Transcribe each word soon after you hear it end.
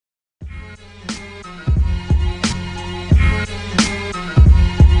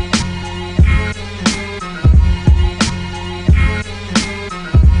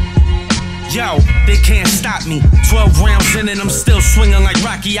Yo, they can't stop me. 12 rounds in and I'm still swinging like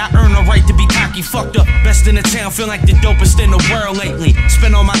Rocky. I earn a right to be cocky. Fucked up, best in the town, feel like the dopest in the world lately.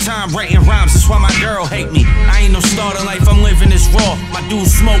 Spend all my time writing rhymes, that's why my girl hate me. I ain't no starter life, I'm living this raw. My dude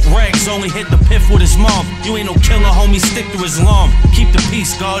smoke rags, only hit the piff with his mom. You ain't no killer, homie, stick to his lawn. Keep the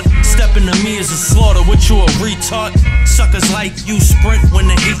peace, God. Stepping to me is a slaughter, what you a retard? Suckers like you sprint when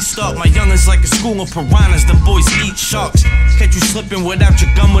the heat start. My youngins like a school of piranhas, them boys eat sharks. Catch you slipping without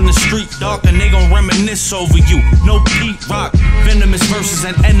your gum in the street dark, and they gon' reminisce over you. No Pete Rock, venomous verses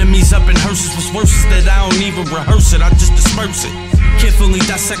and enemies up in hearses. What's worse is that I don't even rehearse it, I just disperse it. Carefully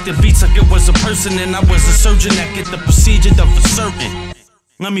dissect the beats like it was a person, and I was a surgeon that get the procedure done for certain.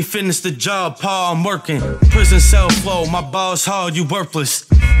 Let me finish the job, Pa, I'm working. Prison cell flow, my ball's hard, you worthless.